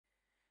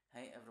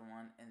Hey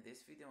everyone, in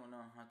this video we'll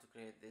learn how to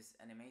create this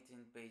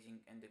animating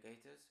paging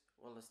indicators.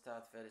 We'll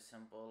start very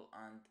simple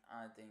and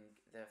adding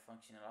the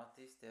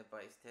functionality step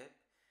by step.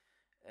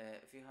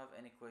 If you have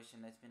any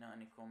question, let me know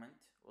in a comment.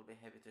 We'll be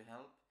happy to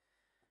help,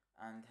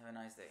 and have a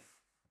nice day.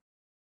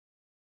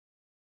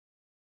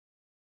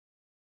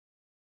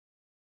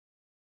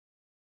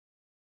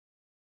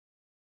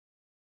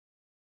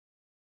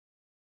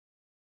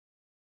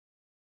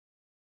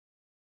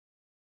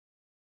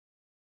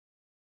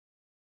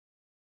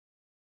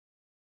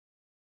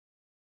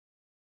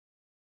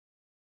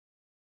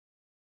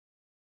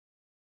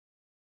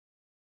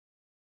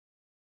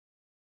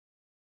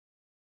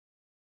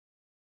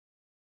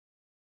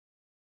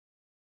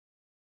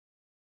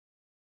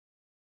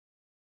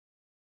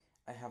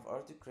 I have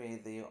already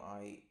created the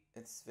UI.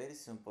 It's very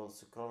simple,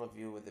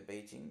 ScrollView with the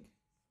paging.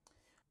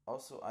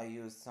 Also, I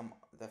used some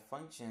of the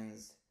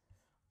functions,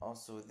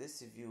 also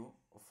this view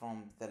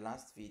from the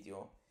last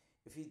video.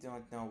 If you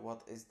don't know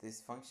what is this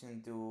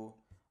function do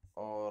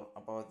or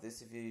about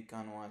this view, you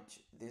can watch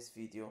this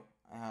video.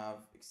 I have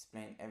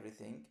explained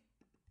everything,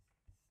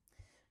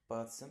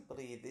 but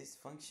simply these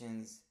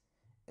functions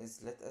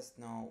is let us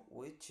know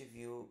which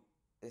view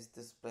is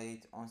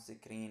displayed on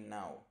screen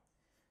now.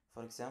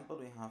 For example,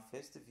 we have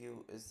first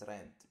view is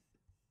red,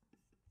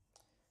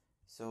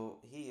 so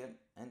here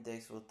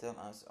index will tell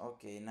us,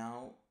 okay,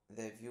 now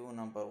the view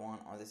number 1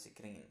 on the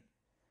screen.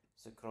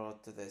 Scroll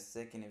to the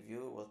second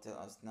view will tell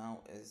us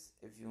now is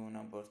view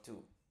number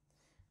 2,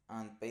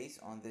 and based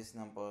on these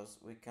numbers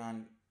we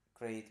can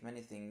create many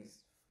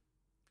things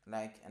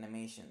like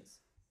animations.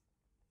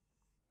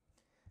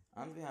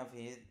 And we have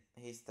here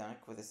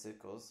haystack with the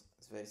circles.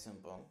 It's very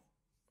simple.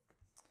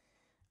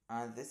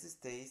 And this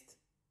state,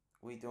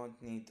 we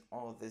don't need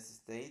all this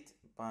state,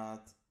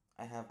 but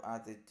I have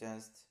added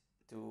just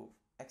to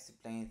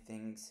explain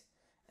things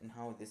and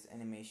how this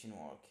animation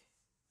work.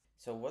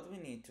 So what we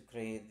need to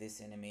create this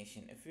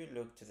animation, if you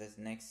look to the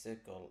next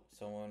circle,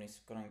 so when we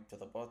scroll to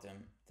the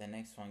bottom, the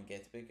next one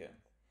gets bigger.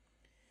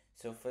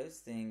 So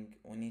first thing,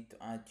 we need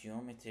to add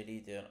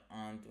GeometryReader,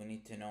 and we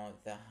need to know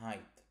the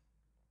height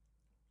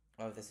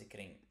of the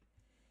screen.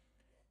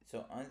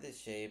 So on this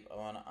shape, I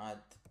want to add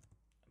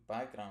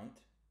background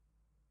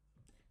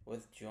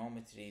with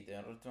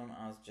GeometryReader, return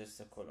as just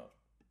a color.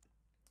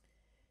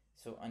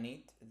 So I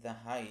need the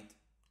height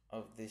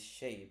of this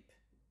shape.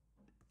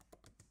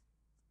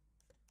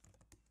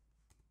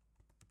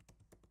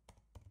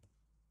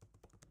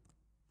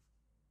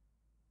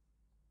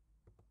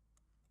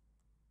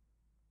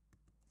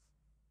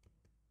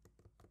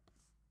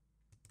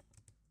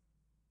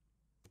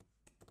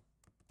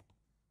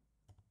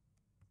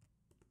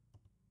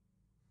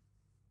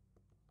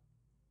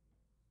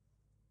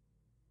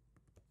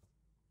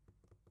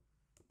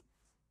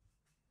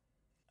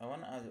 I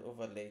want to add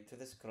overlay to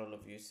the scroll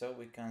view so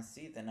we can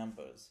see the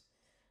numbers,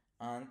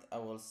 and I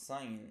will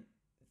assign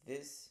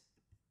this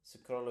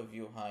scroll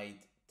view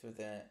height to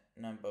the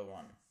number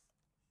 1.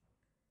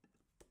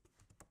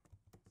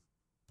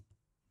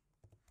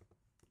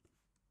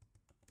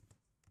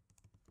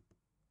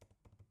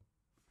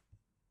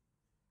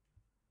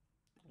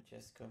 I'll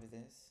just copy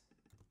this.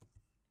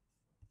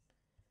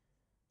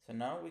 So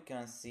now we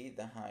can see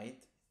the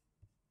height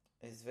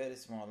is very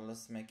small.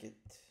 Let's make it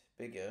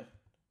bigger.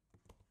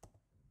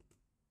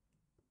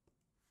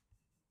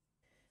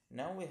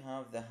 Now we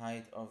have the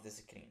height of the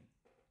screen.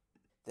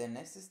 The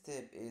next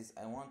step is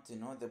I want to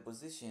know the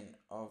position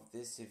of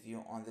this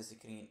view on the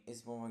screen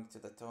is moving to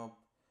the top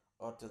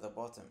or to the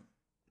bottom.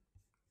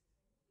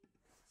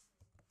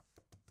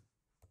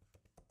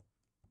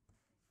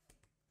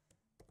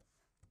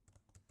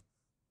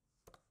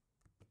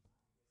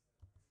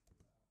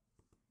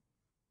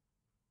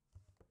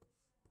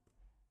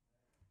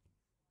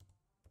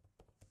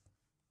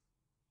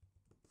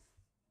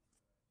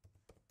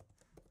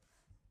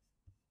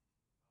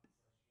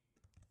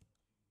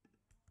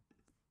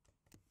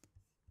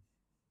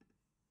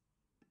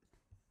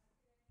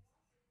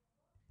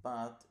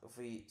 But if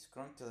we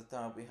scroll to the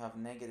top, we have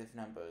negative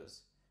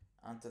numbers,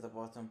 and to the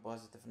bottom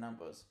positive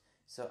numbers.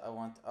 So I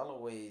want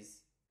always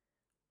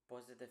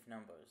positive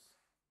numbers.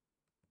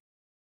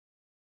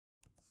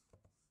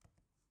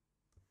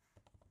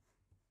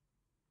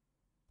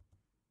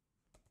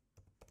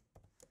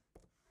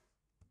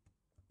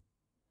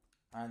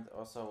 And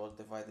also we'll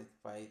divide it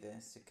by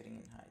the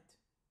screen height.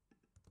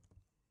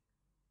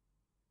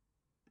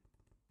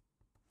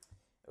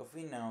 If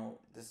we now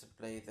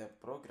display the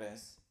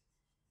progress,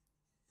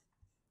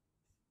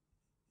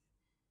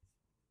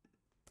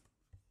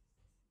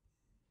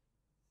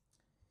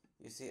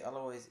 you see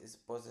always is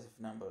positive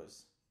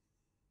numbers.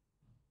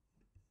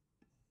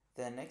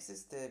 The next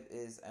step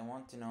is I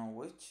want to know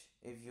which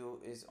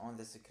view is on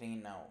the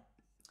screen now.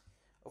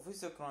 If we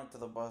scroll to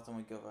the bottom,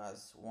 we give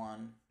us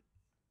 1,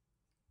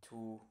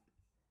 2,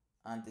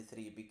 and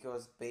 3,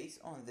 because based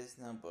on these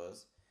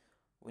numbers,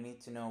 we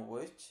need to know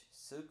which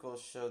circle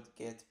should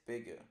get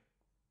bigger.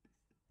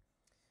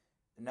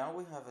 Now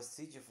we have a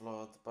CG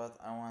float, but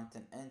I want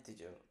an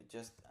integer,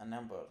 just a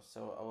number,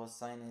 so I will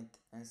assign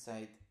it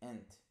inside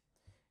int.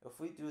 If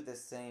we do the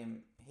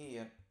same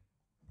here,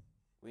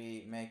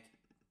 we make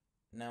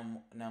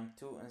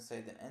num2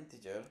 inside an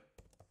integer,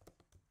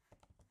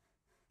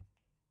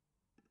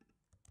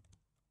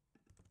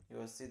 you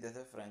will see the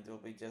difference will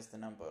be just a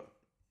number,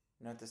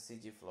 not a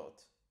CG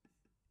float.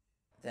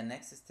 The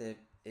next step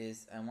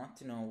is I want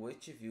to know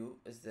which view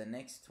is the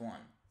next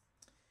one.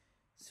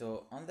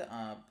 So on the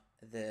app,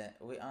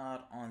 we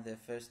are on the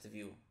first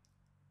view.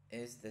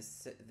 Is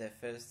the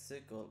first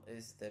circle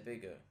is the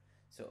bigger.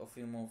 So if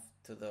we move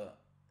to the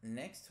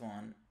next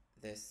one,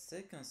 the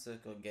second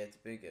circle gets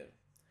bigger.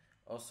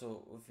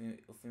 Also,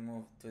 if we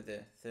move to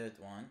the third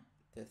one,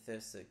 the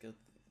third circle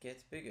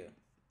gets bigger.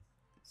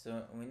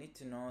 So we need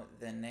to know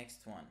the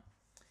next one.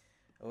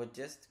 I would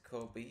just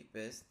copy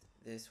paste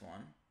this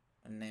one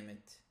and name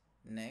it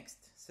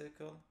next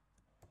circle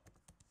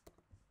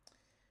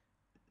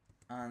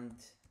and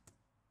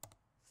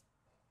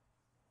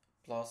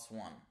 +1.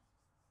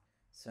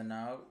 So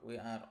now we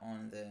are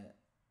on the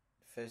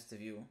first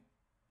view,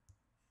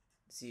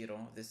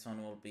 0, this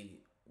one will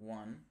be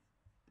 1.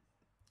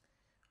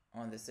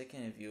 On the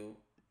second view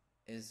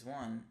is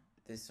 1,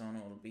 this one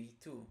will be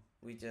 2.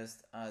 We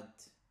just add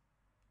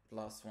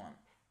 +1.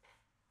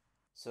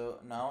 So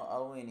now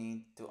all we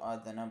need to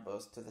add the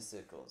numbers to the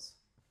circles.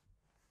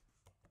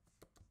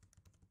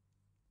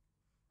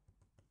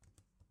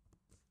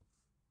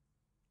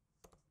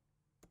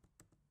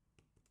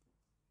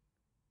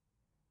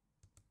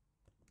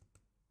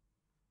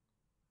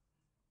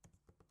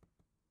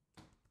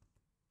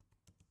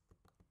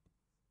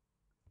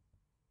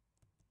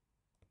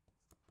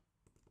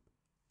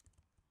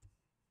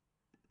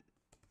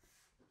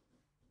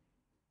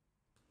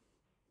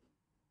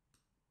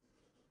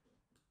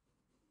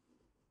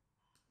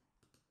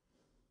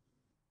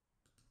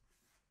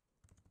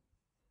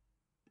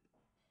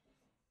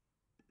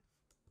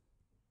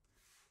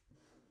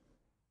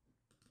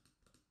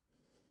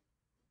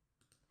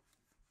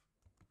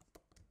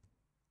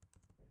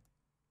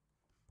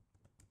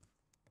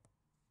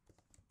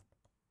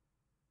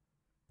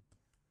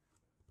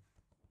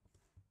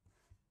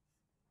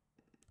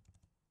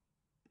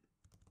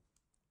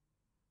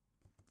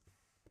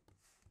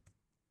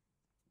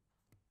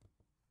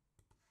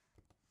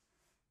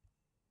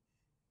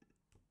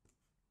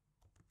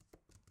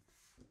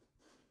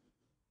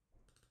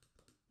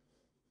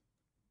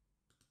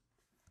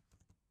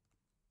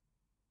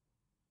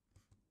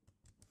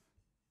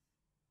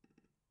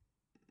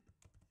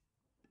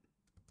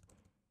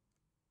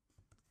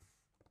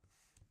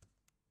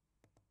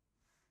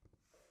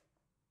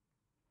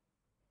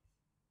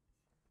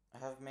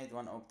 I have made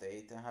one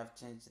update. I have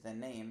changed the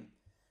name.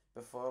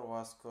 Before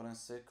was current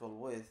circle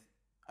width,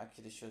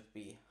 actually should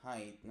be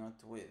height,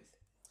 not width.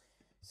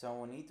 So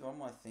we need one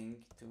more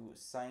thing to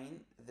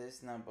assign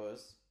these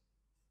numbers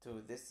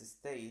to this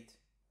state,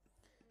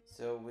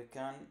 so we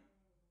can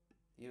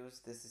use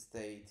this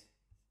state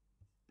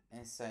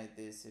inside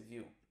this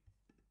view.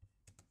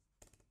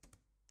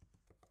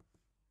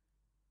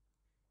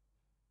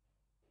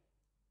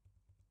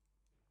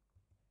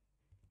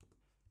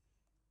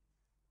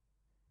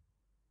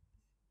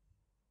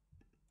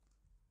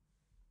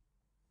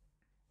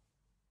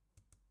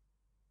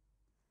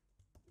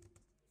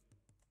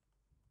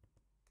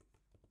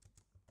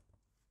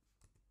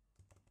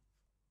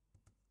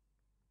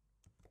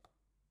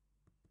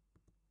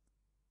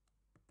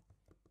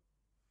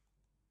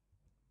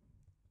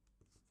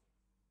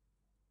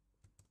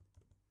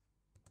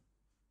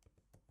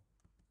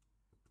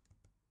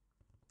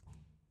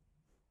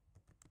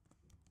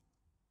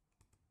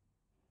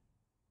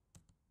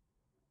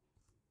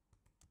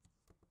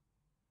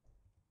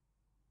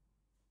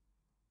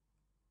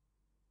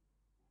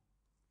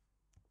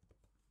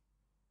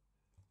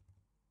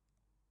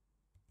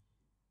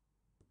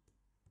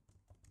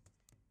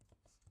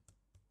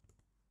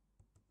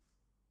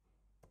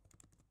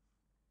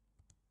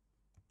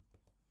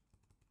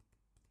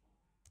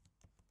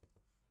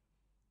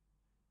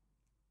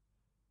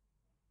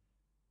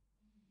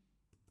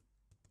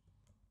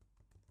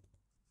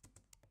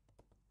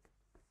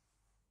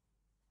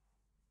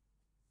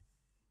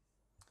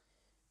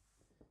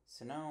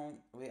 So now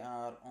we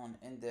are on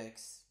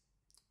index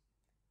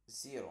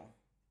 0.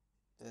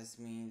 This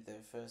means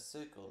the first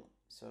circle.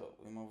 So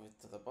we move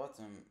it to the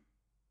bottom.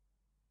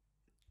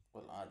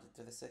 We'll add it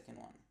to the second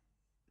one.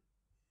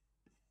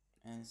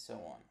 And so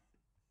on.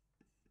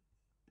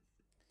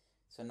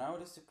 So now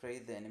just to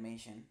create the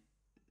animation,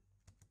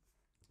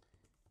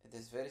 it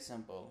is very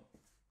simple.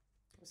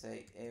 We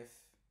say if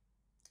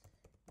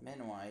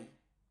min y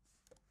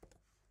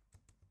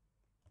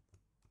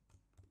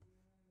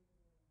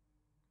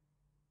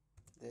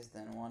less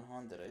than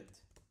 100,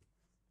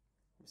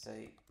 we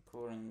say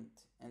current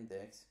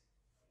index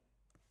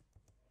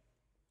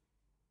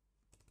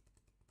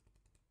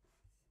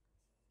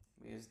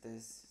we use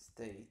this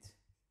state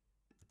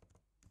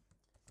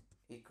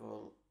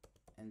equal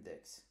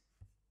index,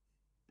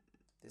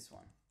 this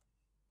one.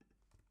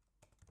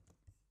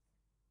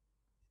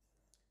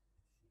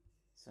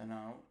 So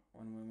now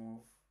when we move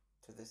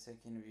to the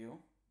second view,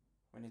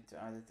 we need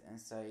to add it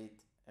inside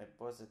a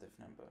positive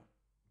number.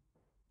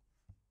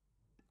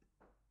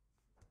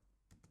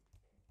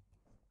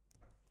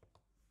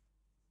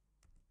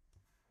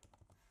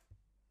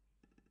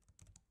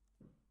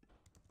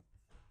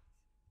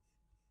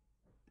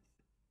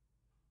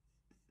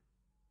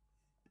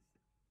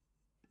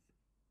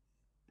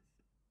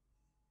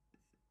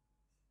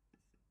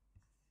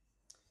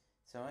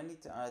 So I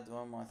need to add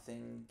one more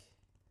thing.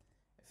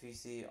 If you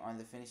see on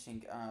the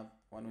finishing app,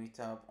 when we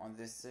tap on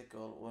this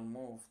circle, we'll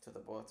move to the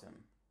bottom.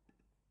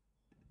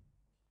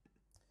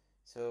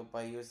 So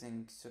by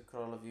using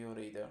ScrollView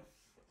Reader,